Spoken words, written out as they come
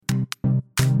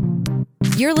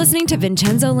You're listening to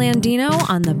Vincenzo Landino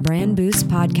on the Brand Boost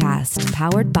Podcast,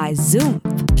 powered by Zoom.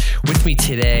 With me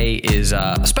today is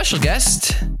a special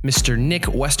guest, Mr. Nick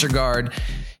Westergaard.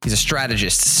 He's a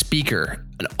strategist, speaker,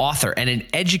 an author, and an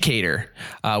educator,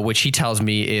 which he tells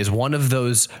me is one of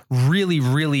those really,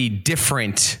 really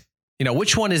different. You know,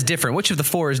 which one is different? Which of the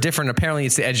four is different? Apparently,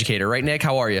 it's the educator, right, Nick?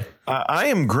 How are you? I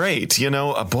am great. You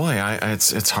know,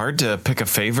 it's hard to pick a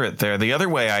favorite there. The other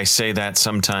way I say that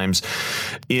sometimes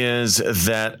is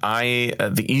that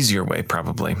the easier way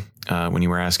probably, when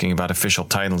you were asking about official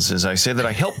titles, is I say that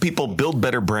I help people build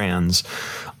better brands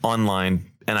online.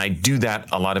 And I do that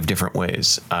a lot of different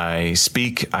ways. I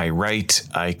speak, I write,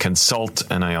 I consult,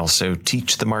 and I also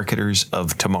teach the marketers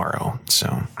of tomorrow.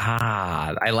 So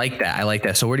I like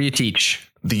that. So where do you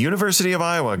teach? The University of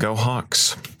Iowa. Go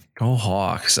Hawks. Go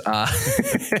Hawks.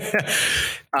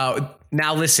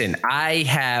 Now listen, I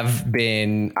have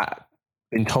been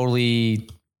totally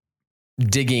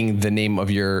digging the name of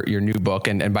your new book.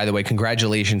 And by the way,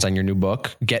 congratulations on your new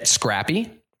book, Get Scrappy.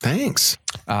 Thanks.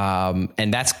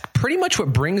 And that's pretty much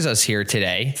what brings us here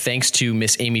today. Thanks to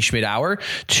Miss Amy Schmidauer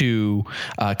to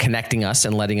connecting us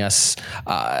and letting us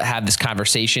have this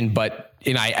conversation. But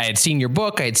I had seen your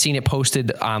book. I had seen it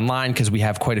posted online because we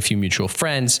have quite a few mutual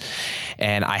friends.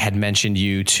 And I had mentioned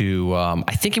you to,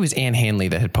 I think it was Ann Hanley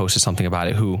that had posted something about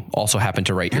it, who also happened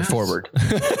to write your foreword.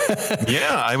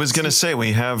 Yeah, I was going to say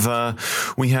we have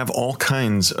all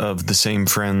kinds of the same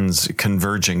friends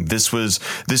converging. This was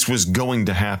going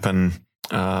to happen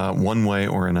one way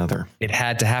or another. It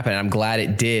had to happen. I'm glad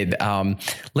it did.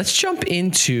 Let's jump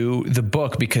into the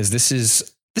book, because this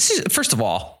is first of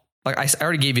all, like I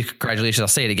already gave you congratulations. I'll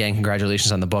say it again.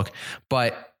 Congratulations on the book,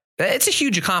 but it's a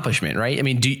huge accomplishment, right? I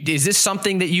mean, is this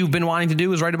something that you've been wanting to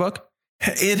do, is write a book?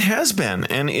 It has been,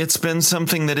 and it's been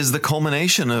something that is the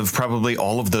culmination of probably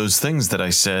all of those things that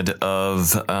I said,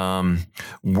 of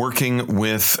working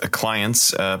with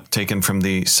clients, taken from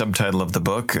the subtitle of the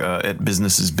book, at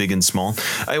businesses big and small.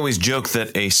 I always joke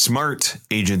that a smart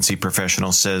agency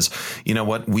professional says, you know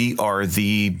what, we are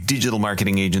the digital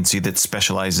marketing agency that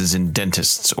specializes in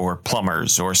dentists or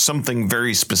plumbers or something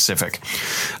very specific.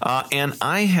 And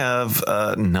I have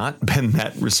not been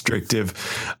that restrictive,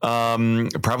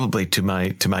 probably to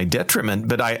my detriment,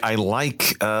 but I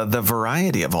like the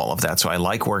variety of all of that. So I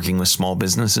like working with small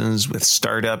businesses, with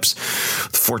startups,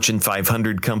 Fortune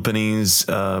 500 companies.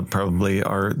 Probably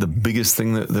are the biggest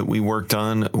thing that we worked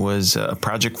on was a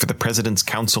project for the President's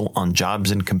Council on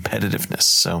Jobs and Competitiveness.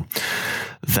 So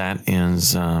that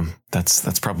is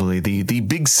that's probably the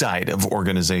big side of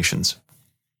organizations.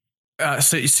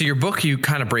 So your book, you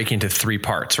kind of break into three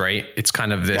parts, right? It's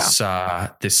kind of this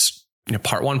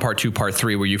part one, part two, part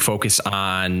three, where you focus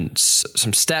on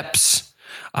some steps,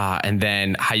 and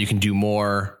then how you can do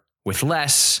more with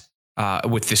less,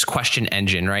 with this question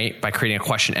engine, right? By creating a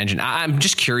question engine. I'm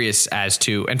just curious as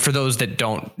to, and for those that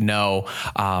don't know,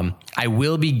 I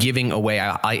will be giving away,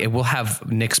 I will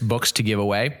have Nick's books to give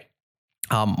away.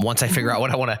 Once I figure out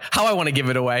how I want to give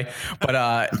it away,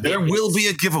 but there will be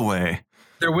a giveaway.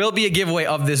 There will be a giveaway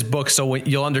of this book, so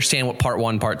you'll understand what part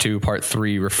one, part two, part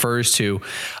three refers to.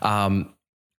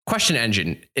 Question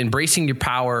engine, embracing your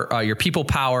power, your people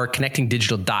power, connecting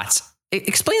digital dots.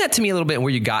 Explain that to me a little bit, and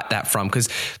where you got that from, because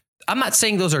I'm not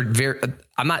saying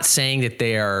I'm not saying that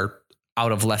they are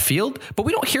out of left field, but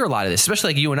we don't hear a lot of this,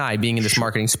 especially like you and I being in this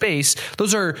marketing space.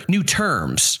 Those are new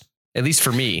terms, at least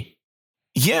for me.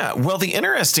 Yeah. Well, the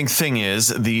interesting thing is,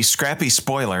 the scrappy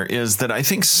spoiler is that I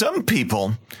think some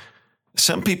people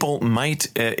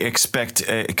might expect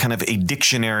a kind of a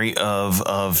dictionary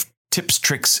of tips,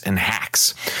 tricks, and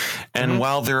hacks. And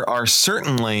while there are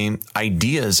certainly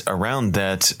ideas around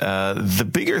that, the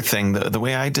bigger thing, the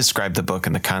way I describe the book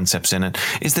and the concepts in it,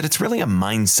 is that it's really a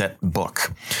mindset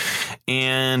book.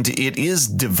 And it is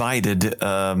divided,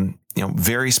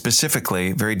 very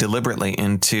specifically, very deliberately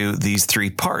into these three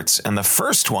parts. And the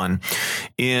first one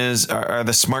are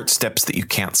the smart steps that you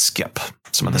can't skip.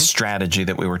 Some of the strategy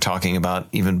that we were talking about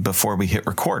even before we hit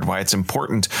record, why it's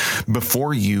important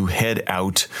before you head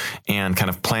out and kind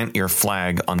of plant your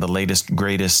flag on the latest,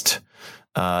 greatest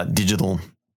digital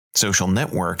social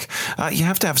network. You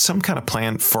have to have some kind of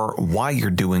plan for why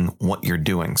you're doing what you're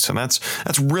doing. So that's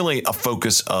really a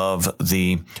focus of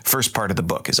the first part of the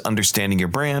book, is understanding your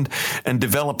brand and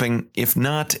developing, if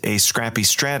not a scrappy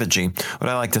strategy, what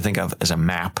I like to think of as a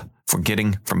map for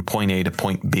getting from point A to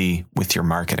point B with your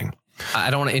marketing.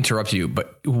 I don't want to interrupt you,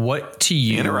 but what to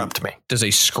you interrupt me. Does a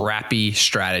scrappy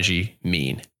strategy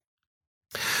mean?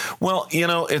 Well,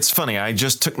 it's funny. I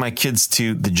just took my kids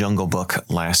to The Jungle Book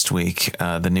last week,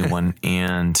 the new one,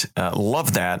 and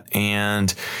love that.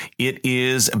 And it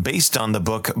is based on the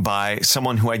book by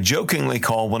someone who I jokingly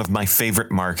call one of my favorite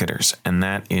marketers, and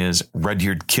that is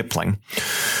Rudyard Kipling,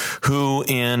 who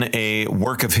in a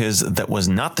work of his that was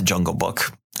not The Jungle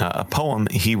Book, a poem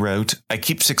he wrote, "I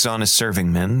keep 6 honest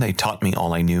serving men. They taught me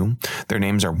all I knew. Their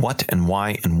names are what and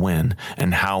why and when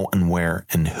and how and where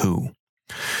and who."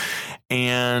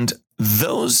 And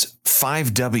those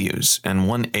 5 W's and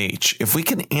 1 H, if we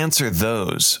can answer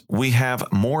those, we have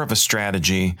more of a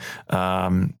strategy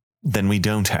than we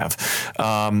don't have.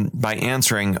 By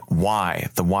answering why,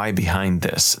 the why behind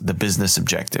this, the business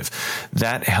objective,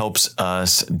 that helps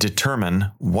us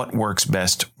determine what works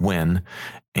best when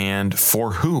and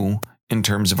for who in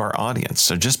terms of our audience.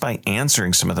 So just by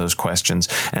answering some of those questions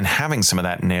and having some of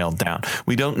that nailed down,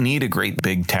 we don't need a great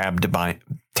big tabbed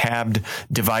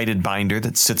divided binder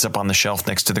that sits up on the shelf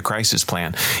next to the crisis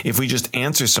plan. If we just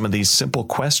answer some of these simple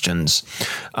questions,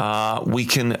 we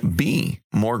can be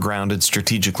more grounded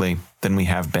strategically than we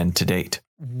have been to date.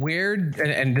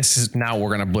 And this is now we're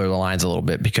going to blur the lines a little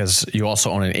bit because you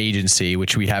also own an agency,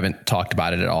 which we haven't talked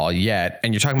about it at all yet.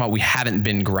 And you're talking about we haven't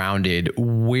been grounded.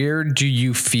 Where do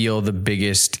you feel the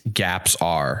biggest gaps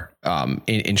are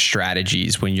in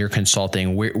strategies when you're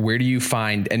consulting? Where do you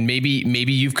find, and maybe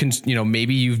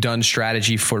you've done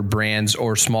strategy for brands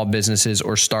or small businesses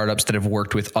or startups that have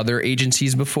worked with other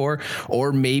agencies before,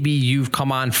 or maybe you've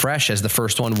come on fresh as the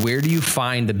first one. Where do you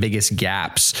find the biggest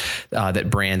gaps that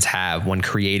brands have when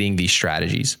creating these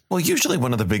strategies? Well, usually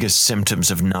one of the biggest symptoms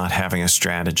of not having a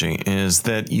strategy is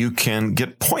that you can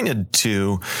get pointed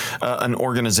to an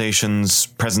organization's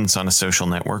presence on a social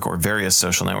network or various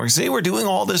social networks. Say, we're doing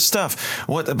all this stuff,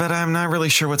 but I'm not really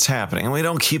sure what's happening. And we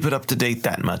don't keep it up to date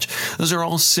that much. Those are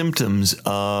all symptoms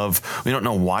of we don't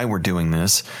know why we're doing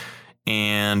this.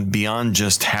 And beyond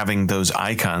just having those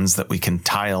icons that we can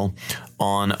tile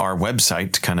on our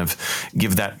website to kind of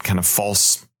give that kind of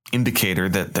false indicator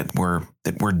that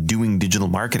we're doing digital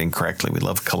marketing correctly. We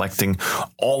love collecting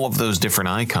all of those different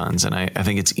icons, and I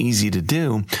think it's easy to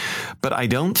do, but I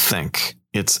don't think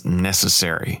it's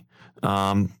necessary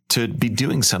to be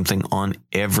doing something on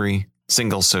every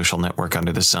single social network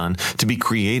under the sun, to be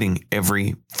creating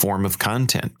every form of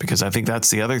content, because I think that's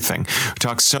the other thing. We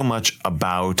talk so much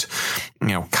about,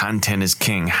 content is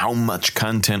king, how much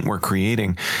content we're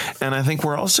creating. And I think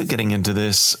we're also getting into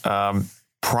this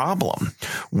problem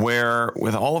where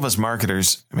with all of us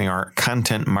marketers, our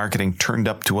content marketing turned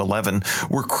up to 11,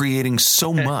 we're creating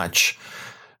so much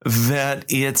that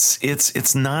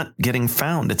it's not getting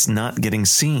found. It's not getting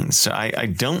seen. So I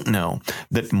don't know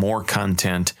that more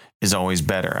content is always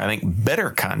better. I think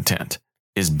better content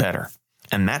is better,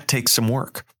 and that takes some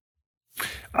work.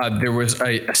 There was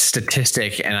a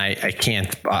statistic, and I can't,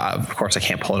 of course I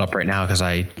can't pull it up right now because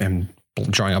I am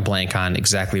drawing a blank on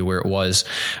exactly where it was.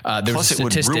 Plus, it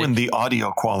would ruin the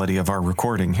audio quality of our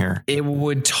recording here. It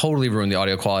would totally ruin the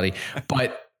audio quality.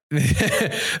 But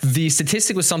the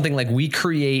statistic was something like we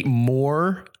create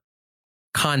more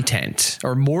content,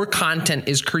 or more content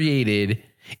is created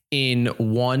in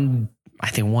one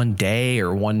day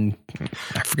or one,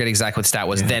 I forget exactly what stat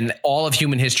was, than all of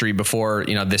human history before,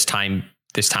 this time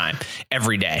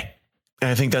every day.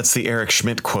 I think that's the Eric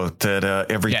Schmidt quote that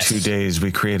every 2 days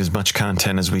we create as much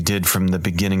content as we did from the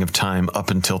beginning of time up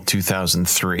until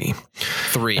 2003.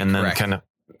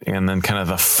 And then kind of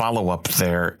the follow up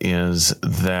there is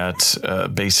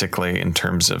that basically in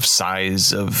terms of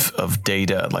size of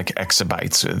data, like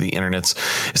exabytes, the internet's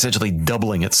essentially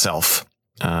doubling itself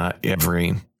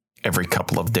every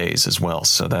couple of days as well.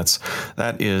 So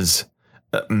that is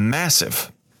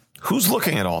massive. Who's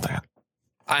looking at all that?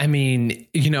 I mean,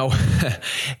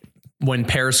 when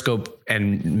Periscope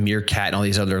and Meerkat and all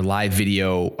these other live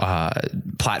video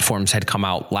platforms had come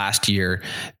out last year,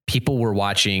 people were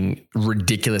watching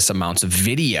ridiculous amounts of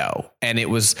video. And it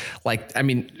was like,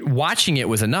 watching it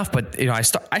was enough. But, I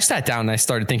sat down and I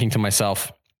started thinking to myself,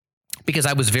 because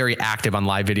I was very active on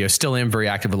live video, still am very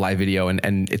active with live video.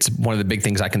 And it's one of the big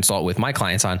things I consult with my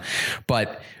clients on.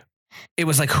 But it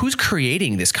was like, who's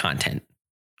creating this content?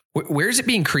 Where is it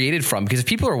being created from? Because if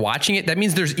people are watching it, that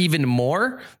means there's even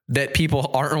more that people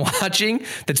aren't watching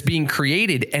that's being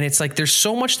created. And it's like, there's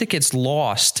so much that gets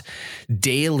lost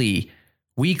daily,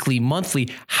 weekly, monthly.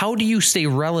 How do you stay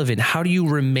relevant? How do you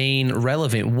remain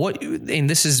relevant? And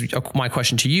this is my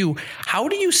question to you. How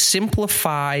do you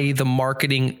simplify the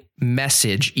marketing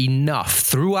message enough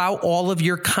throughout all of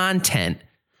your content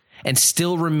and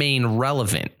still remain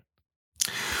relevant?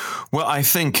 Well, I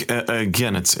think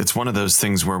again, it's one of those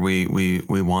things where we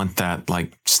want that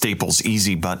like Staples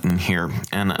easy button here.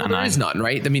 And there is none,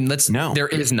 right? I mean, there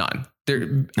is none.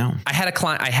 No. I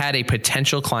had a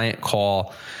potential client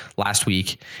call last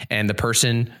week, and the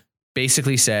person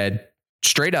basically said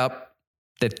straight up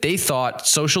that they thought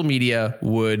social media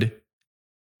would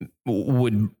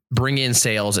bring in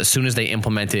sales as soon as they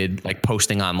implemented like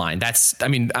posting online.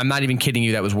 I'm not even kidding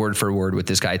you. That was word for word what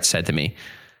this guy said to me.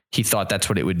 He thought that's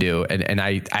what it would do. And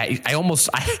I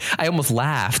almost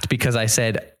laughed because I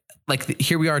said, like,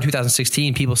 here we are in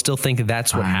 2016. People still think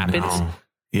that's what happens. Know.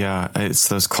 Yeah, it's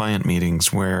those client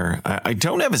meetings where I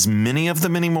don't have as many of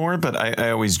them anymore, but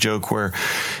I always joke where,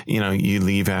 you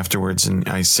leave afterwards and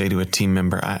I say to a team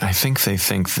member, I think they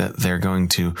think that they're going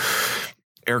to,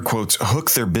 air quotes,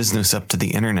 hook their business up to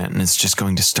the internet and it's just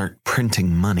going to start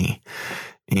printing money.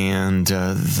 And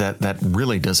that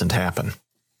really doesn't happen.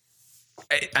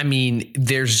 I mean,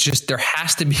 there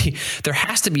has to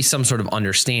be some sort of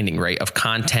understanding, right, of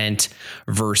content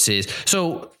versus.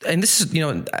 So, and this is,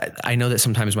 I know that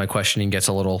sometimes my questioning gets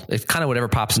it's kind of whatever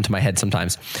pops into my head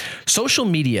sometimes. Social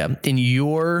media, in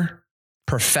your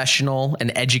professional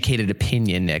and educated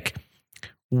opinion, Nick,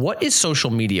 what is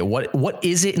social media? What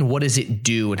is it and what does it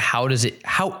do and how is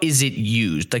it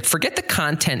used? Like, forget the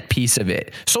content piece of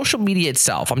it. Social media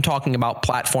itself. I'm talking about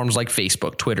platforms like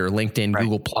Facebook, Twitter, LinkedIn, right.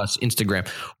 Google Plus, Instagram.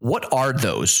 What are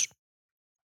those?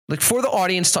 Like, for the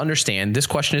audience to understand, this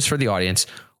question is for the audience.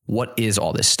 What is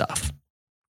all this stuff?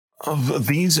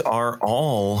 These are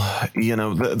all,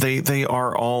 they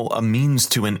are all a means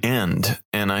to an end.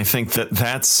 And I think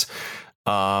that's,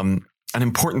 an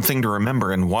important thing to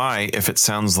remember, and why, if it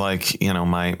sounds like,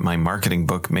 my marketing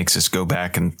book makes us go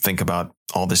back and think about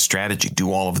all this strategy,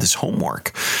 do all of this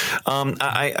homework.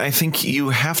 I think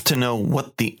you have to know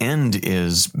what the end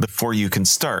is before you can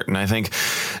start. And I think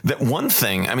that one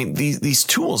thing, these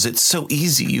tools, it's so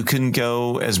easy. You can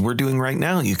go, as we're doing right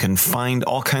now, you can find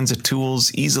all kinds of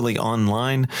tools easily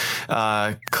online,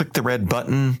 click the red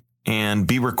button and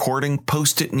be recording,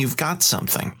 post it, and you've got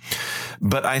something.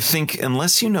 But I think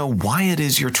unless you know why it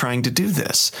is you're trying to do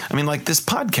this, like this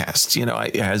podcast,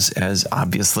 as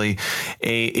obviously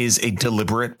is a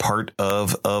deliberate part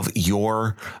of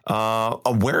your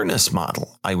awareness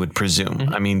model, I would presume.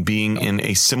 Mm-hmm. Being in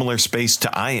a similar space to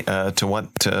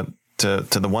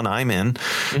the one I'm in.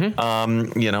 Mm-hmm.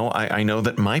 I know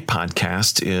that my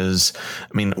podcast is,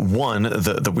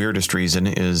 the weirdest reason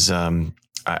is,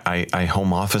 I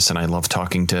home office and I love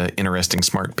talking to interesting,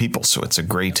 smart people. So it's a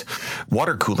great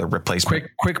water cooler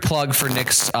replacement. Quick plug for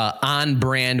Nick's On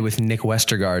Brand with Nick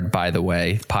Westergaard, by the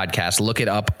way, podcast. Look it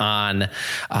up on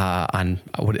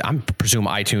what I presume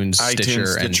iTunes,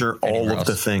 Stitcher, all of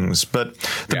the things. But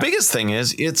the biggest thing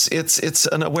is it's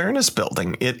an awareness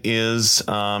building. It is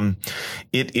a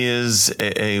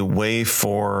way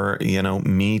for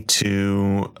me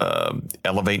to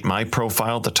elevate my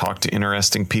profile, to talk to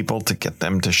interesting people, to get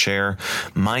them to share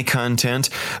my content.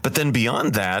 But then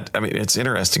beyond that, it's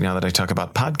interesting now that I talk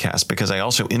about podcasts, because I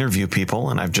also interview people,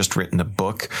 and I've just written a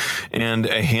book, and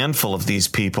a handful of these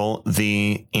people,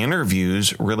 the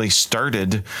interviews really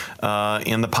started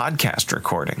in the podcast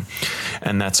recording.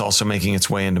 And that's also making its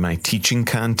way into my teaching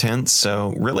content.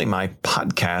 So really my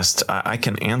podcast, I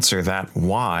can answer that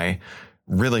why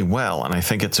really well. And I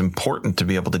think it's important to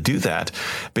be able to do that,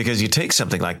 because you take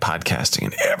something like podcasting,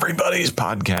 and everybody's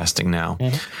podcasting now.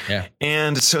 Mm-hmm. Yeah.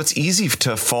 And so it's easy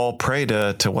to fall prey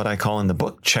to what I call in the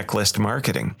book checklist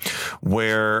marketing,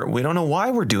 where we don't know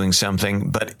why we're doing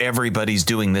something, but everybody's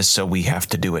doing this, so we have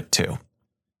to do it too.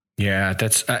 Yeah,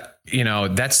 that's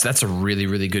a really,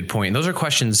 really good point. And those are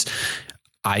questions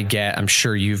I get, I'm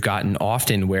sure you've gotten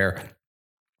often, where,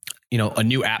 a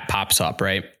new app pops up,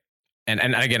 right?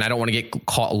 And again, I don't want to get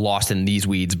caught lost in these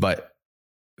weeds, but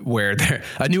where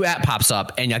a new app pops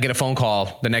up and I get a phone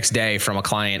call the next day from a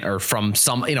client or from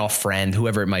some, a friend,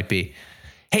 whoever it might be.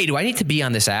 Hey, do I need to be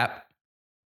on this app?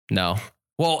 No.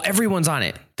 Well, everyone's on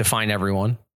it. Define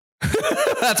everyone.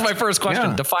 That's my first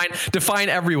question. Yeah. Define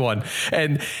everyone.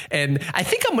 And I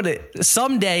think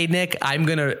someday, Nick, I am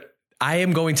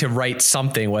going to write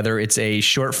something, whether it's a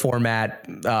short format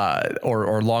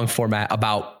or long format,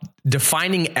 about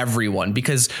defining everyone,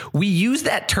 because we use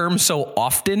that term so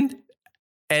often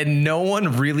and no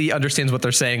one really understands what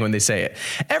they're saying when they say it.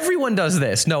 Everyone does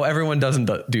this. No, everyone doesn't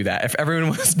do that. If everyone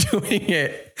was doing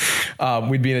it,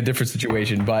 we'd be in a different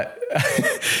situation. But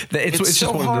It's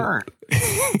so hard.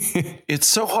 It's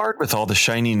so hard with all the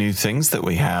shiny new things that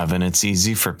we have, and it's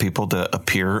easy for people to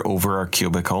appear over our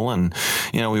cubicle. And,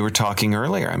 we were talking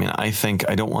earlier. I mean, I think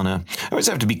I always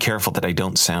have to be careful that I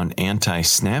don't sound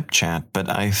anti-Snapchat, but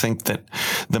I think that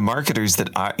the marketers that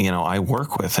I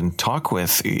work with and talk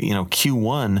with,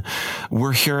 Q1,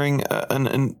 we're hearing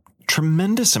an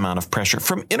tremendous amount of pressure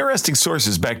from interesting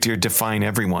sources. Back to your define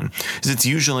everyone, is it's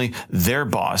usually their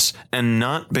boss, and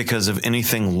not because of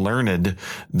anything learned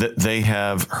that they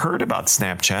have heard about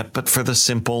Snapchat, but for the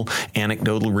simple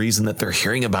anecdotal reason that they're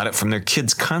hearing about it from their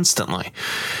kids constantly.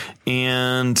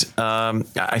 And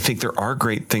I think there are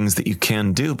great things that you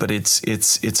can do, but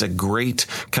it's a great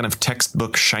kind of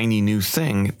textbook shiny new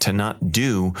thing to not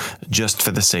do just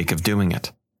for the sake of doing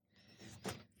it.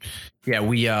 Yeah,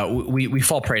 we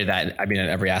fall prey to that. I mean, in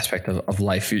every aspect of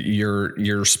life,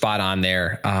 you're spot on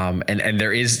there. And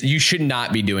you should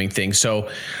not be doing things. So,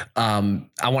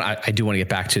 I do want to get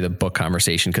back to the book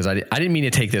conversation, because I didn't mean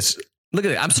to take this. Look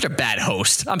at it. I'm such a bad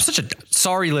host.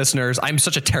 Sorry, listeners. I'm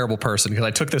such a terrible person, because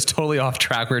I took this totally off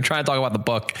track. We were trying to talk about the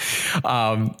book.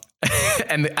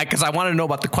 And because I want to know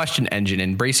about the question engine,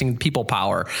 embracing people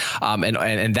power,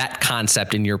 and that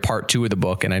concept in your part 2 of the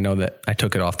book. And I know that I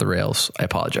took it off the rails. I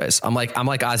apologize. I'm like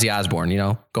Ozzy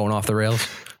Osbourne, going off the rails.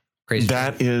 Crazy.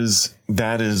 That is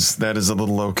a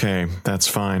little okay. That's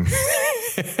fine.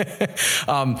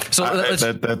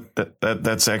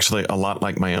 That's actually a lot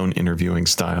like my own interviewing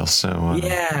style. So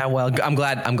yeah, well, I'm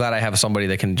glad I have somebody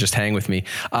that can just hang with me.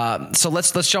 So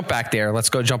let's jump back there. Let's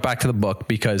jump back to the book,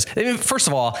 because first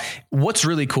of all, what's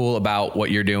really cool about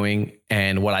what you're doing,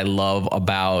 and what I love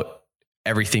about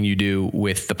everything you do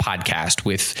with the podcast,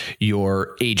 with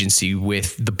your agency,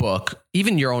 with the book,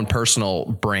 even your own personal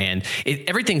brand,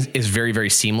 everything is very, very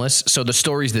seamless. So the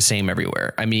story's the same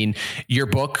everywhere. I mean, your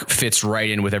book fits right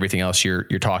in with everything else you're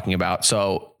talking about.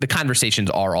 So the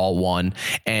conversations are all one.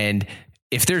 And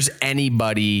if there's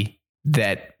anybody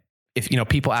that, if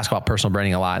people ask about personal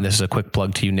branding a lot, and this is a quick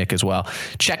plug to you, Nick, as well,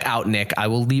 check out Nick. I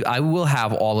will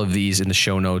have all of these in the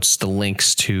show notes, the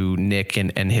links to Nick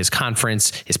and his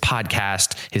conference, his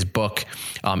podcast, his book,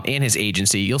 and his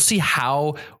agency. You'll see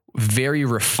how very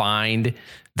refined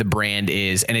the brand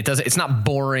is, and it's not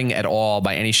boring at all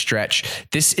by any stretch.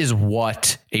 This is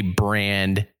what a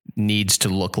brand needs to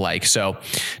look like. So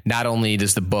not only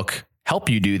does the book help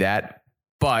you do that,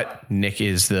 but Nick,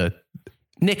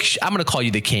 I'm going to call you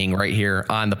the king right here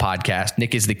on the podcast.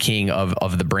 Nick is the king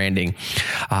of the branding.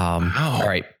 All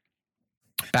right.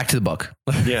 Back to the book.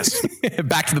 Yes.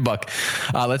 Back to the book.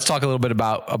 Let's talk a little bit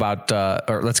about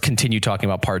or let's continue talking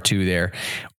about part 2 there.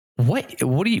 What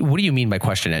do you mean by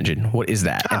question engine? What is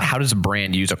that? And how does a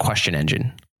brand use a question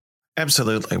engine?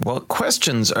 Absolutely. Well,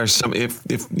 questions are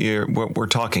if what we're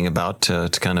talking about to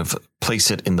kind of place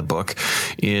it in the book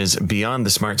is beyond the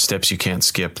smart steps you can't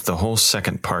skip. The whole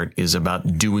second part is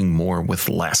about doing more with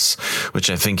less, which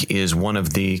I think is one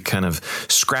of the kind of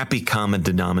scrappy common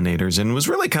denominators, and was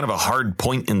really kind of a hard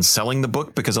point in selling the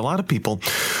book, because a lot of people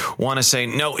want to say,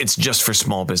 no, it's just for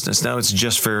small business. No, it's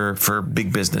just for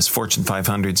big business, Fortune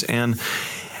 500s. And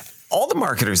all the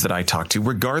marketers that I talk to,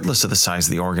 regardless of the size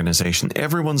of the organization,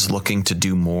 everyone's looking to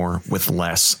do more with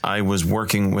less. I was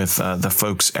working with the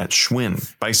folks at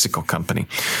Schwinn Bicycle Company,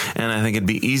 and I think it'd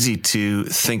be easy to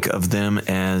think of them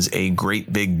as a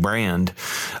great big brand,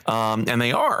 and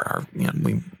they are.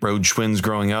 We rode Schwinns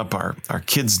growing up. Our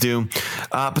kids do,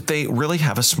 but they really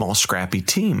have a small, scrappy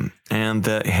team. And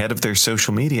the head of their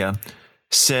social media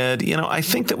said, I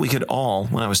think that we could all,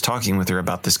 when I was talking with her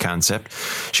about this concept,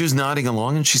 she was nodding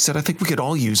along, and she said, I think we could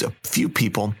all use a few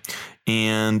people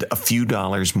and a few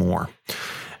dollars more.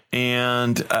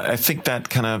 And I think that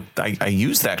kind of, I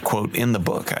use that quote in the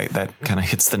book. That kind of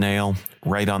hits the nail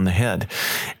right on the head.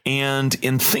 And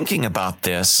in thinking about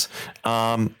this,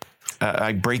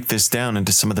 I break this down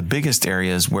into some of the biggest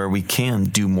areas where we can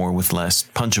do more with less,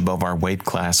 punch above our weight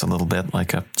class a little bit,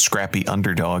 like a scrappy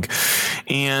underdog.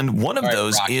 And one of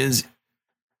those Rocky. is,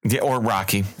 or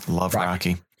Rocky. Love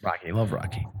Rocky. Love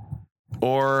Rocky.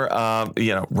 Or,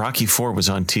 Rocky 4 was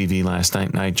on TV last night,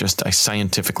 and I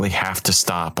scientifically have to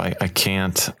stop. I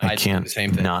can't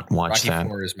not watch that. Rocky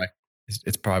 4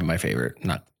 it's probably my favorite.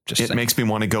 It makes me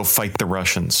want to go fight the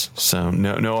Russians. So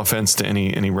no offense to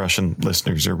any Russian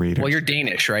listeners or readers. Well, you're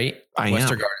Danish, right? I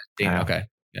Westergaard am. is Danish. Okay.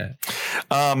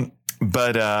 Yeah.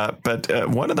 But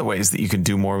one of the ways that you can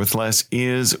do more with less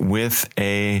is with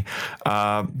by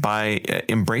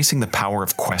embracing the power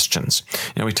of questions.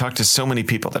 We talk to so many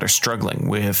people that are struggling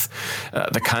with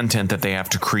the content that they have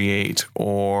to create,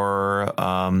 or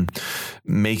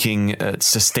making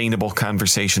sustainable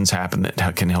conversations happen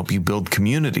that can help you build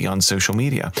community on social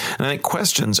media. And I think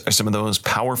questions are some of the most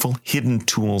powerful hidden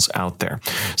tools out there.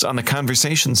 So on the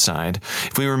conversation side,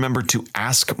 if we remember to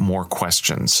ask more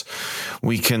questions,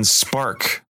 we can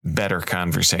spark better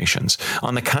conversations.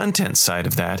 On the content side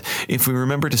of that, if we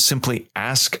remember to simply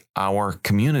ask our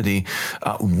community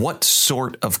what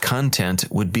sort of content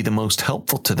would be the most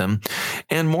helpful to them,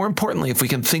 and more importantly, if we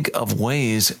can think of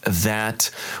ways that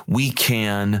we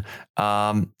can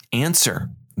answer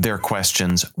their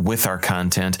questions with our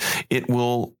content, it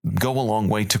will go a long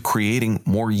way to creating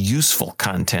more useful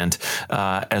content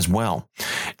as well.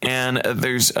 And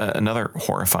there's another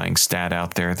horrifying stat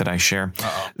out there that I share,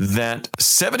 that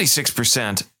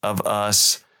 76% of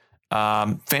us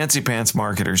fancy pants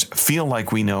marketers feel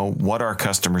like we know what our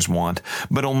customers want,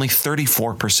 but only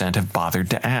 34% have bothered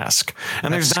to ask.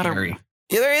 And That's there's not scary.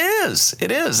 Yeah, there is. It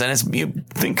is. And you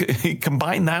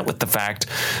combine that with the fact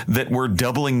that we're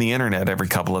doubling the internet every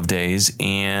couple of days,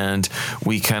 and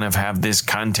we kind of have this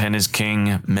content is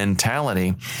king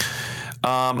mentality.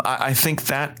 I think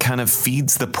that kind of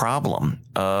feeds the problem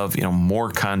of,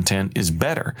 more content is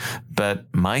better. But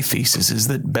my thesis is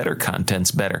that better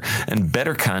content's better. And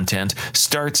better content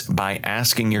starts by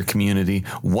asking your community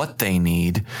what they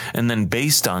need, and then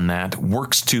based on that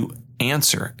works to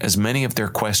answer as many of their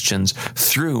questions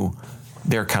through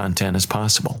their content as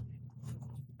possible.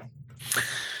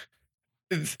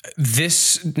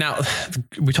 Now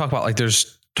we talk about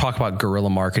there's talk about guerrilla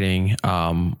marketing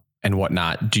and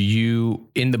whatnot. Do you,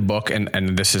 in the book,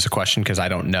 and this is a question because I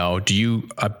don't know, do you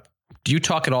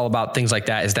talk at all about things like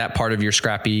that? Is that part of your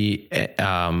scrappy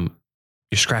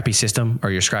system or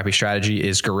your scrappy strategy?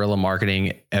 Is guerrilla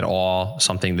marketing at all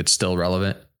something that's still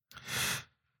relevant?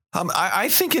 I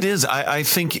think it is. I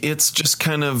think it's just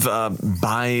kind of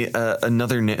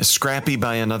scrappy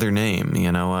by another name.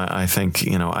 I think,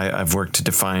 I've worked to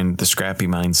define the scrappy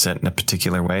mindset in a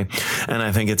particular way. And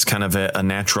I think it's kind of a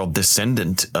natural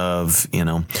descendant of,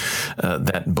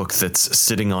 that book that's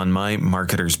sitting on my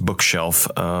marketer's bookshelf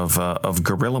of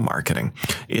guerrilla marketing.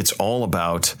 It's all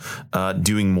about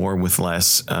doing more with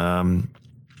less. And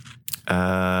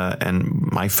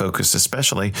my focus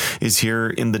especially is here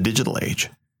in the digital age.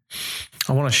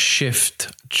 I want to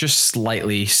shift just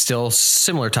slightly, still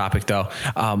similar topic though.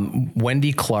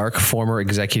 Wendy Clark, former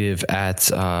executive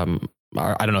at, I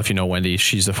don't know if you know Wendy,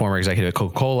 she's the former executive at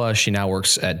Coca-Cola. She now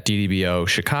works at DDBO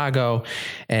Chicago.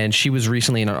 And she was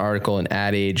recently in an article in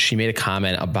Ad Age. She made a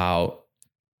comment about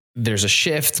there's a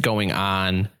shift going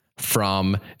on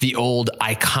from the old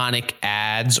iconic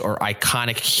ads or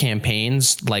iconic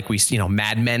campaigns, like we,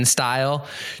 Mad Men style,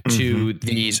 to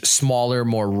these smaller,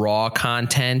 more raw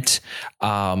content.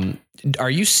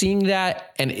 Are you seeing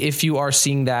that? And if you are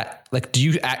seeing that,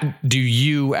 do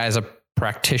you as a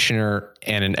practitioner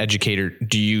and an educator,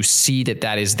 do you see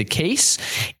that is the case?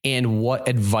 And what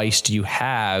advice do you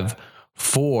have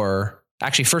for,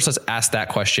 actually, first let's ask that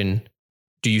question.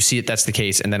 Do you see that's the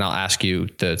case? And then I'll ask you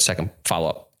the second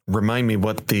follow-up. Remind me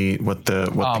what the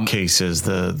case is.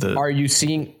 Are you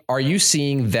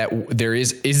seeing that there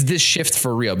is this shift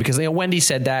for real? Because Wendy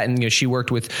said that, and she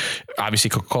worked with obviously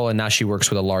Coca-Cola, and now she works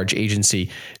with a large agency.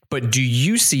 But do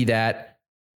you see that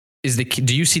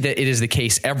do you see that it is the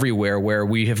case everywhere, where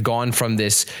we have gone from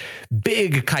this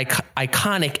big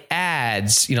iconic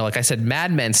ads, like I said,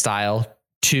 Mad Men style,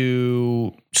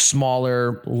 to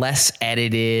smaller, less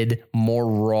edited, more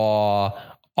raw,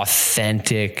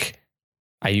 authentic?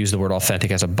 I use the word authentic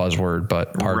as a buzzword,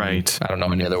 but pardon, right. I don't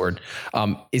know any other word.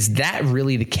 Is that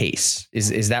really the case?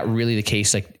 Is that really the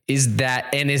case? Is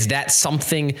that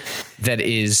something that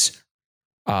is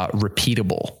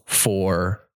repeatable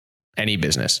for any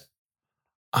business?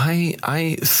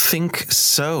 I think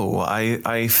so.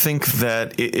 I think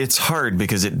that it's hard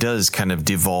because it does kind of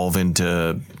devolve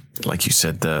into, like you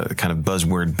said, the kind of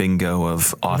buzzword bingo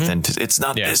of authentic. It's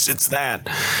not this, it's that.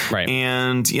 Right.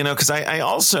 And, because I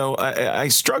also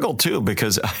struggle too,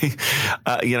 because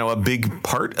a big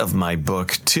part of my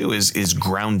book too is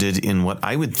grounded in what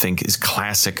I would think is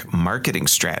classic marketing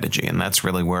strategy. And that's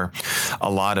really where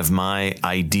a lot of my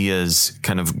ideas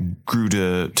kind of grew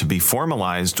to be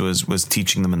formalized, was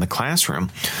teaching them in the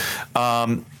classroom.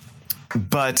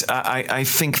 But I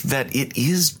think that it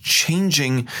is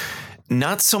changing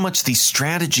not so much the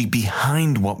strategy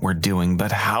behind what we're doing,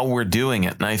 but how we're doing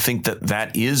it. And I think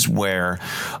that is where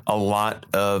a lot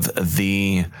of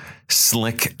the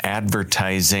slick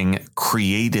advertising,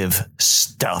 creative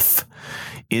stuff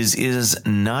is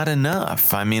not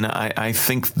enough. I mean, I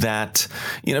think that,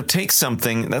 take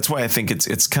something. That's why I think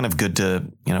it's kind of good to,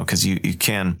 because you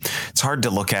can, it's hard to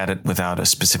look at it without a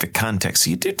specific context. So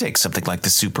you do take something like the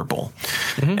Super Bowl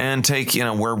and take,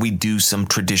 where we do some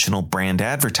traditional brand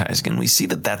advertising, and we see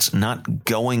that that's not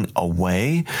going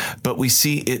away, but we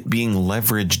see it being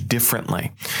leveraged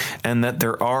differently, and that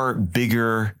there are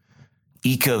bigger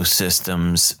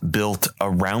ecosystems built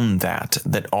around that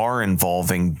are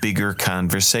involving bigger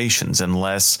conversations and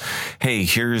less, hey,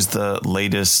 here's the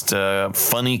latest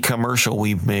funny commercial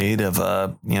we've made of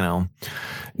a,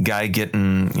 guy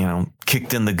getting,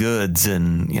 kicked in the goods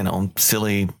and,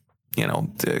 silly,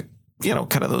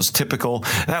 kind of those typical,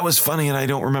 that was funny and I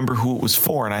don't remember who it was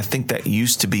for. And I think that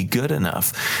used to be good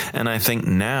enough. And I think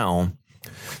now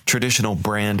traditional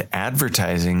brand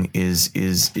advertising is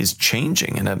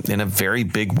changing in a very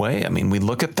big way. I mean, we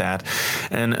look at that,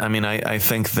 and I mean, I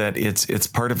think that it's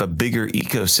part of a bigger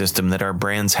ecosystem that our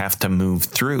brands have to move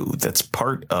through. That's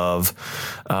part of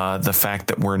the fact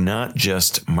that we're not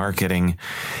just marketing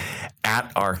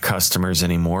at our customers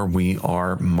anymore. We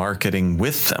are marketing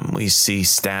with them. We see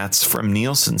stats from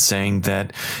Nielsen saying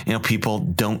that people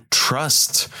don't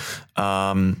trust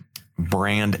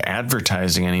brand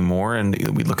advertising anymore. And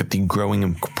we look at the growing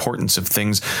importance of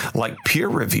things like peer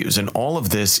reviews. And all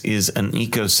of this is an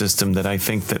ecosystem that I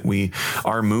think that we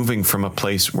are moving from a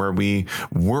place where we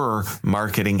were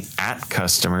marketing at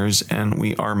customers and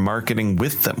we are marketing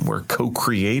with them. We're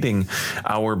co-creating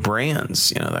our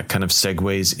brands. That kind of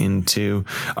segues into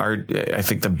I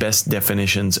think the best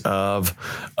definitions of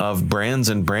brands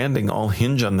and branding all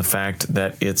hinge on the fact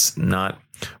that it's not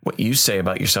what you say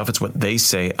about yourself, it's what they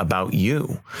say about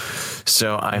you.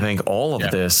 So I think all of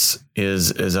this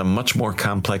is a much more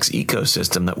complex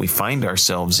ecosystem that we find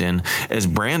ourselves in as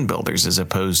brand builders, as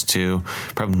opposed to,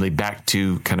 probably back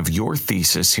to kind of your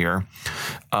thesis here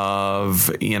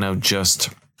of, just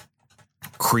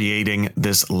creating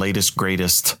this latest,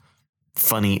 greatest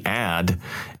funny ad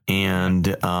and,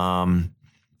 running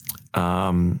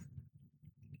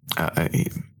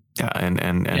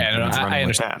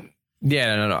with that.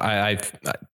 Yeah, no. I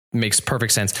makes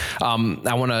perfect sense.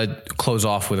 I want to close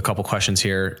off with a couple questions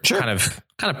here. Sure. Kind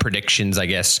of predictions, I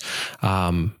guess.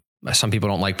 Some people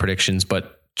don't like predictions,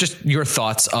 but just your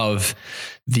thoughts of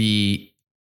the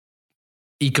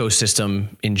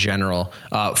ecosystem in general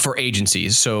for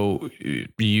agencies. So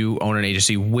you own an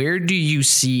agency. Where do you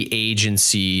see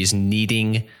agencies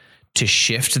needing to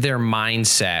shift their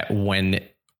mindset when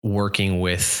working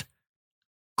with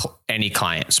any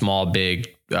client, small,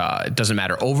 big, it doesn't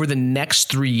matter, over the next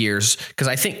 3 years? Because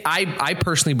I think I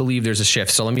personally believe there's a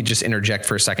shift. So let me just interject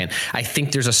for a second. I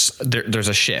think there's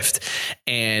a shift,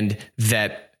 and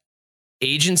that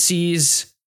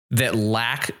agencies that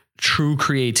lack true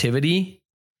creativity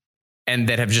and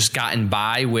that have just gotten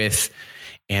by with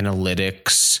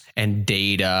analytics and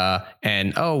data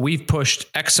and, we've pushed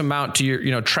X amount to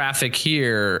your traffic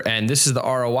here and this is the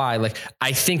ROI. Like,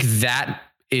 I think that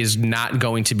is not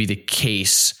going to be the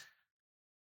case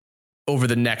over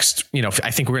the next,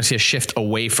 I think we're going to see a shift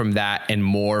away from that and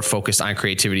more focused on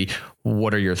creativity.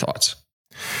 What are your thoughts?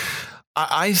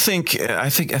 I think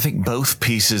both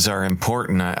pieces are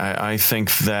important. I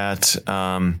think that,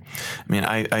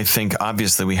 I think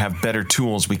obviously we have better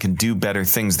tools. We can do better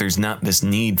things. There's not this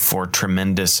need for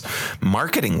tremendous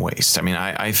marketing waste. I mean,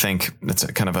 I think that's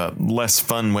a kind of a less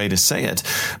fun way to say it,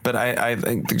 but I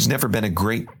think there's never been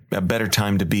a better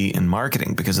time to be in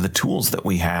marketing because of the tools that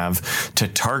we have to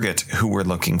target who we're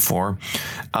looking for.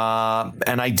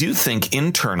 And I do think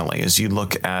internally, as you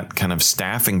look at kind of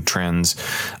staffing trends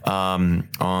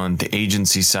on the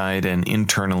agency side and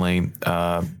internally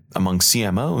among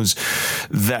CMOs,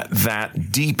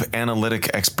 that deep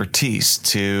analytic expertise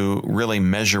to really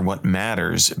measure what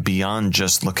matters beyond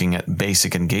just looking at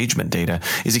basic engagement data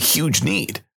is a huge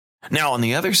need. Now, on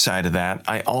the other side of that,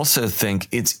 I also think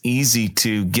it's easy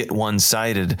to get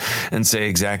one-sided and say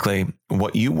exactly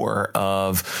what you were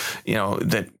of,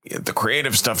 that the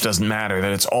creative stuff doesn't matter,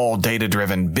 that it's all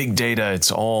data-driven, big data,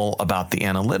 it's all about the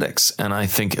analytics. And I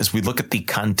think as we look at the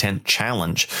content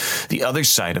challenge, the other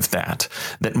side of that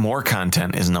more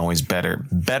content isn't always better.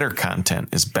 Better content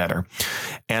is better.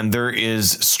 And there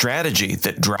is strategy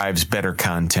that drives better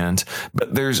content,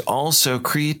 but there's also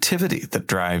creativity that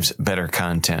drives better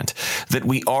content, that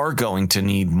we are going to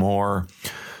need more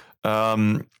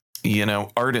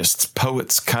artists,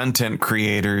 poets, content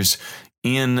creators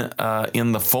in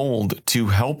the fold to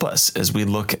help us as we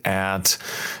look at,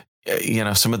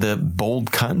 some of the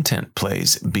bold content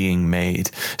plays being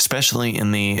made, especially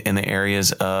in the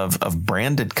areas of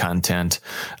branded content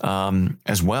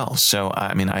as well. So,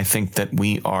 I mean, I think that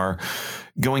we are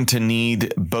going to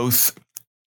need both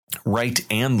right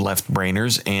and left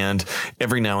brainers, and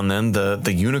every now and then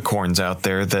the unicorns out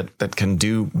there that can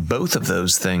do both of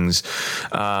those things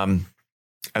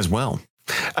as well.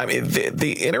 I mean,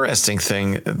 the interesting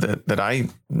thing that I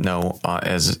know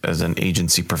as an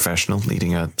agency professional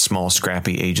leading a small,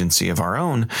 scrappy agency of our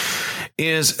own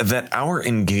is that our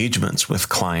engagements with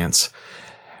clients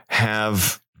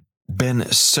have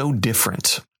been so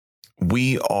different.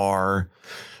 We are,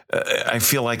 I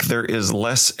feel like there is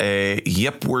less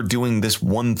we're doing this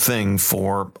one thing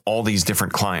for all these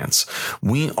different clients.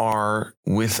 We are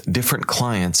with different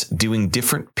clients doing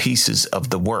different pieces of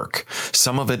the work.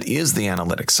 Some of it is the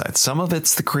analytics side. Some of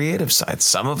it's the creative side.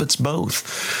 Some of it's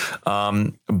both.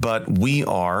 But we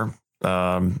are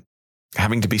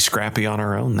having to be scrappy on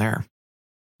our own there.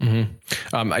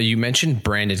 Mm-hmm. You mentioned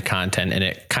branded content, and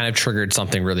it kind of triggered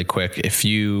something really quick. If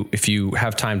you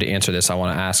have time to answer this, I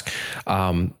want to ask: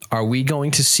 are we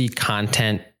going to see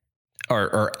content,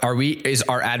 or is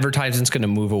our advertisements going to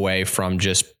move away from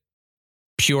just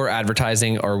pure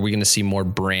advertising, or are we going to see more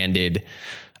branded,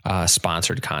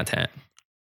 sponsored content?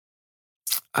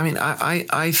 I mean,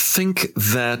 I think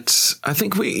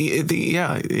absolutely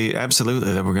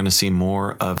that we're going to see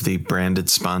more of the branded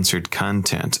sponsored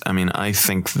content. I mean, I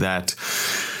think that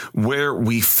where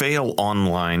we fail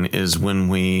online is when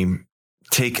we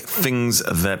take things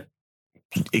that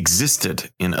existed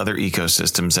in other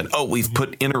ecosystems and, we've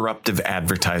put interruptive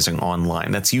advertising online.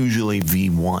 That's usually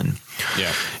V1.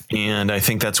 Yeah. And I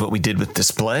think that's what we did with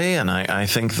display. And I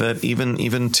think that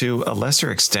even to a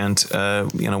lesser extent,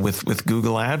 with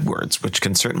Google AdWords, which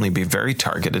can certainly be very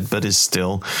targeted, but is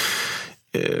still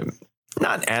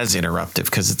not as interruptive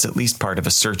because it's at least part of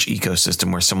a search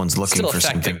ecosystem where someone's looking for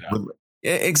something. Though.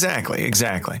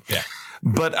 Exactly. Yeah.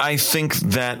 But I think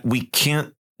that we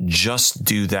can't just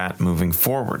do that moving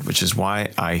forward, which is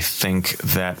why I think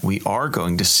that we are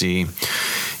going to see,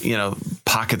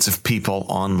 pockets of people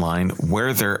online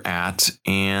where they're at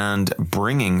and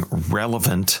bringing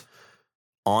relevant,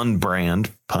 on brand,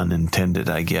 pun intended,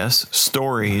 I guess,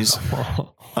 stories.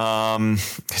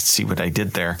 Let's see what I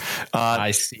did there. I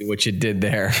see what you did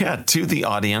there. Yeah, to the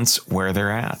audience where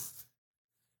they're at.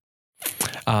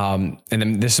 And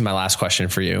then this is my last question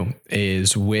for you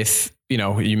is with,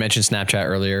 you mentioned Snapchat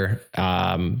earlier.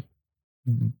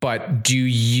 But do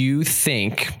you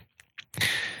think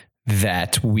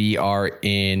that we're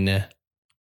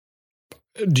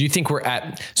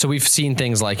at, so we've seen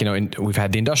things like, we've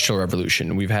had the Industrial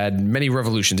Revolution, we've had many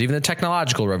revolutions, even the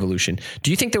technological revolution.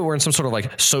 Do you think that we're in some sort of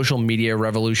like social media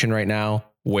revolution right now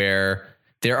where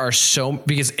there are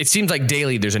because it seems like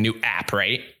daily there's a new app,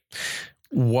 right?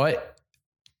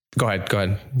 Go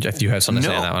ahead. If you have something to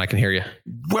say on that one, I can hear you.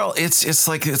 Well, it's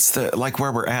like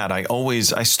where we're at.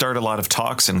 I start a lot of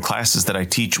talks and classes that I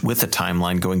teach with a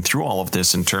timeline going through all of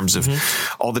this in terms of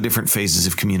all the different phases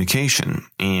of communication.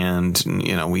 And,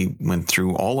 we went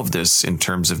through all of this in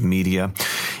terms of media.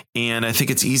 And I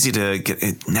think it's easy to get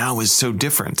it now is so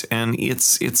different. And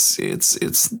it's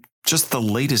just the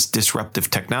latest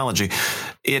disruptive technology.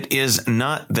 It is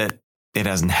not that it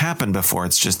hasn't happened before.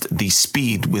 It's just the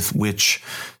speed with which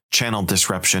channel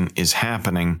disruption is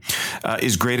happening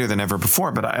is greater than ever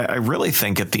before. But I really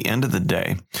think at the end of the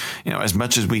day, as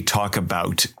much as we talk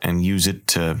about and use it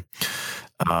to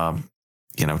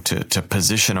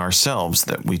position ourselves,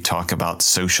 that we talk about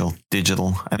social,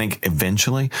 digital, I think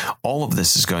eventually all of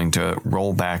this is going to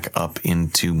roll back up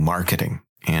into marketing.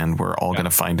 And we're all going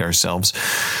to find ourselves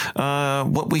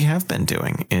what we have been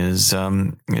doing is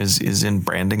in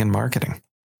branding and marketing.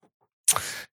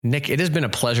 Nick, it has been a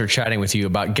pleasure chatting with you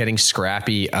about getting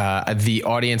scrappy. The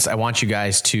audience, I want you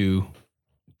guys to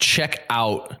check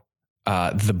out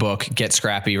the book, Get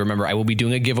Scrappy. Remember, I will be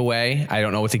doing a giveaway. I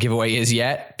don't know what the giveaway is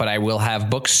yet, but I will have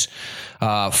books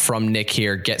from Nick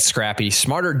here. Get Scrappy,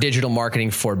 Smarter Digital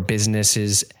Marketing for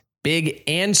Businesses, Big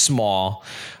and Small.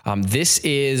 This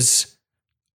is,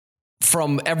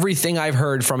 from everything I've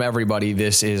heard from everybody,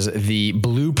 this is the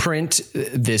blueprint.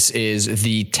 This is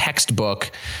the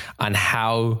textbook on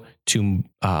how to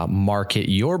market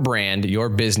your brand, your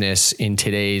business in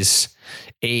today's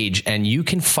age. And you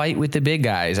can fight with the big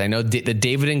guys. I know the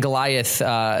David and Goliath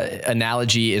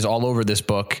analogy is all over this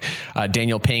book.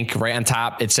 Daniel Pink, right on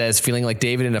top, it says, feeling like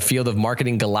David in a field of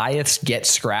marketing Goliaths, get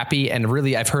scrappy. And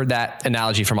really, I've heard that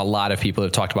analogy from a lot of people who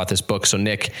have talked about this book. So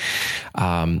Nick,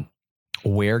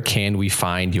 where can we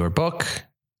find your book,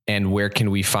 and where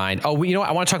can we find, I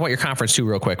want to talk about your conference too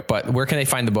real quick, but where can they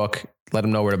find the book? let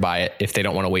them know where to buy it if they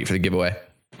don't want to wait for the giveaway.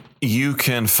 You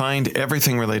can find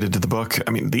everything related to the book.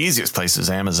 I mean, the easiest place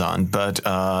is Amazon, but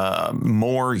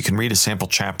you can read a sample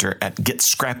chapter at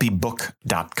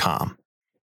GetScrappyBook.com.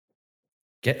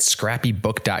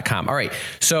 GetScrappyBook.com. All right.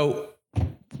 So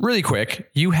really quick,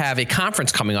 you have a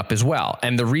conference coming up as well.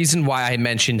 And the reason why I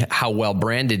mentioned how well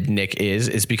branded Nick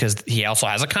is because he also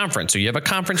has a conference. So you have a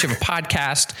conference, you have a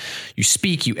podcast, you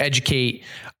speak, you educate,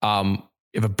 you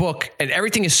have a book, and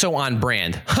everything is so on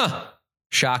brand.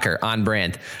 Shocker, on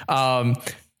brand.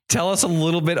 Tell us a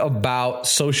little bit about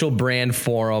Social Brand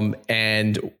Forum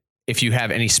and if you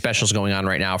have any specials going on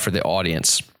right now for the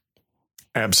audience.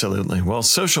 Absolutely. Well,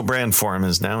 Social Brand Forum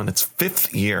is now in its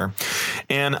 5th year.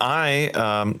 And I,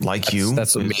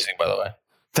 that's amazing, by the way.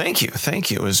 Thank you.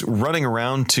 Thank you. I was running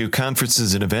around to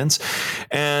conferences and events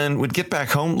and would get back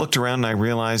home, looked around, and I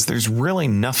realized there's really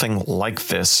nothing like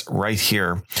this right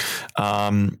here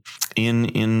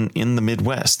in the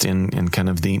Midwest, in kind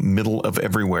of the middle of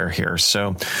everywhere here.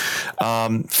 So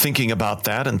thinking about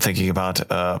that and thinking about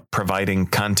providing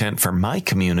content for my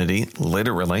community,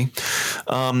 literally,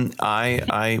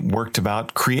 I worked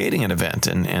about creating an event,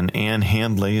 and Ann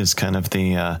Handley is kind of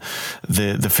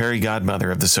the fairy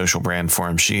godmother of the Social Brand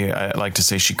Forum. I like to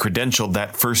say she credentialed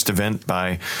that first event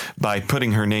by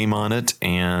putting her name on it,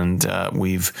 and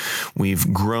we've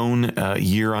grown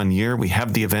year on year. We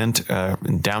have the event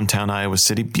in downtown Iowa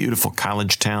City, beautiful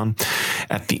college town,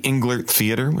 at the Englert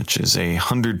Theater, which is a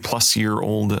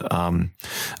 100-plus-year-old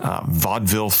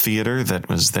vaudeville theater that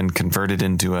was then converted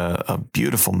into a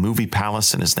beautiful movie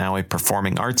palace and is now a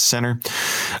performing arts center.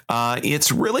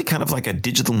 It's really kind of like a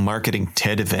digital marketing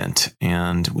TED event,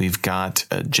 and we've got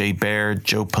Jay Baird,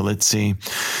 Joe Pulizzi,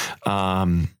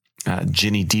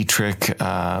 Ginny Dietrich,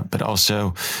 but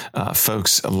also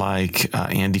folks like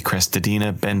Andy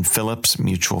Crestadina, Ben Phillips,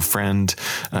 mutual friend,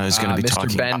 is going to be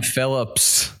talking. Mr. Ben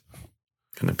Phillips.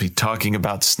 Going to be talking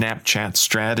about Snapchat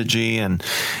strategy, and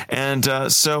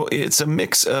so it's a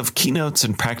mix of keynotes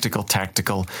and practical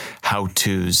tactical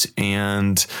how-tos.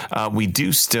 And we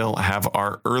do still have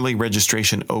our early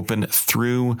registration open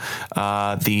through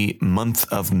the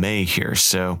month of May here.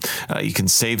 So you can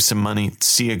save some money,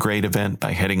 see a great event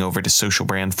by heading over to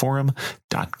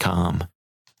socialbrandforum.com.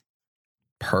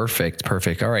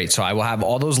 Perfect. All right. So I will have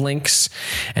all those links,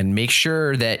 and make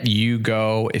sure that you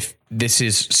go if this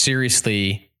is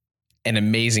seriously an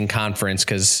amazing conference.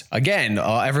 Because again,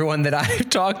 everyone that I've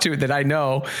talked to that I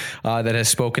know that has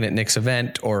spoken at Nick's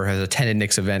event or has attended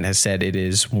Nick's event has said it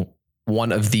is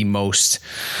one of the most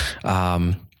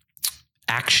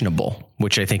actionable,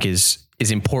 which I think is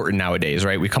important nowadays,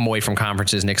 right? We come away from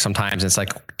conferences, Nick, sometimes and it's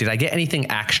like, did I get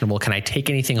anything actionable? Can I take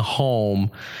anything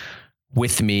home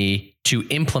with me to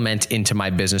implement into my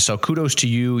business? So kudos to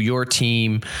you, your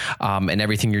team, and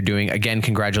everything you're doing. Again,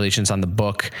 congratulations on the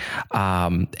book.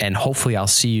 And hopefully I'll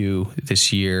see you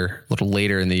this year, a little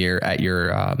later in the year at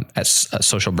your at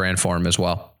Social Brand Forum as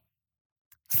well.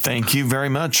 Thank you very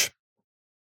much.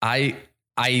 I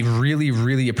really,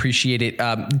 really appreciate it.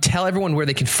 Tell everyone where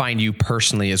they can find you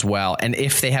personally as well. And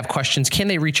if they have questions, can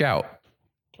they reach out?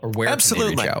 Or where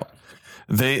Absolutely. Can they reach out?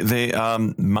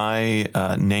 My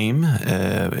name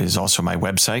is also my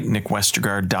website,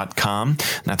 nickwestergaard.com.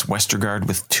 That's Westergaard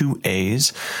with 2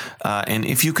 A's. And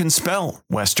if you can spell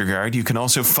Westergaard, you can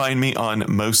also find me on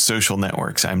most social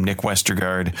networks. I'm Nick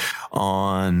Westergaard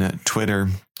on Twitter,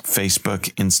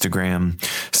 Facebook, Instagram,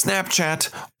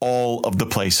 Snapchat, all of the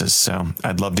places. So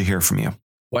I'd love to hear from you.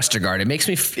 Westergaard.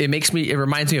 It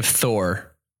reminds me of Thor.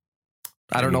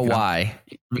 I don't know why.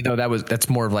 No, that's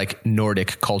more of like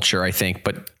Nordic culture, I think,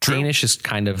 but True. Danish is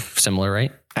kind of similar,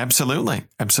 right? Absolutely.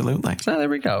 So there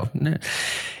we go.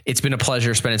 It's been a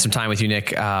pleasure spending some time with you,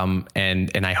 Nick. And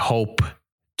I hope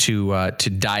to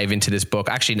dive into this book.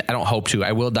 Actually, I don't hope to.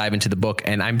 I will dive into the book,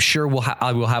 and I'm sure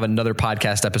I will have another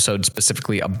podcast episode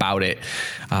specifically about it.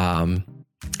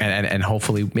 And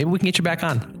hopefully, maybe we can get you back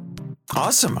on.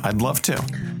 Awesome. I'd love to.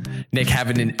 Nick, have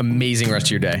an amazing rest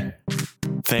of your day.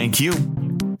 Thank you.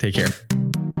 Take care.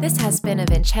 This has been a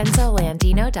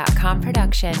VincenzoLandino.com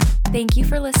production. Thank you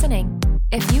for listening.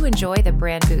 If you enjoy the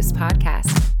Brand Boost podcast,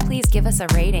 please give us a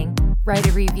rating, write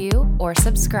a review, or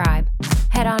subscribe.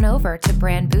 Head on over to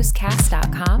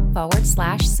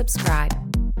brandboostcast.com/subscribe.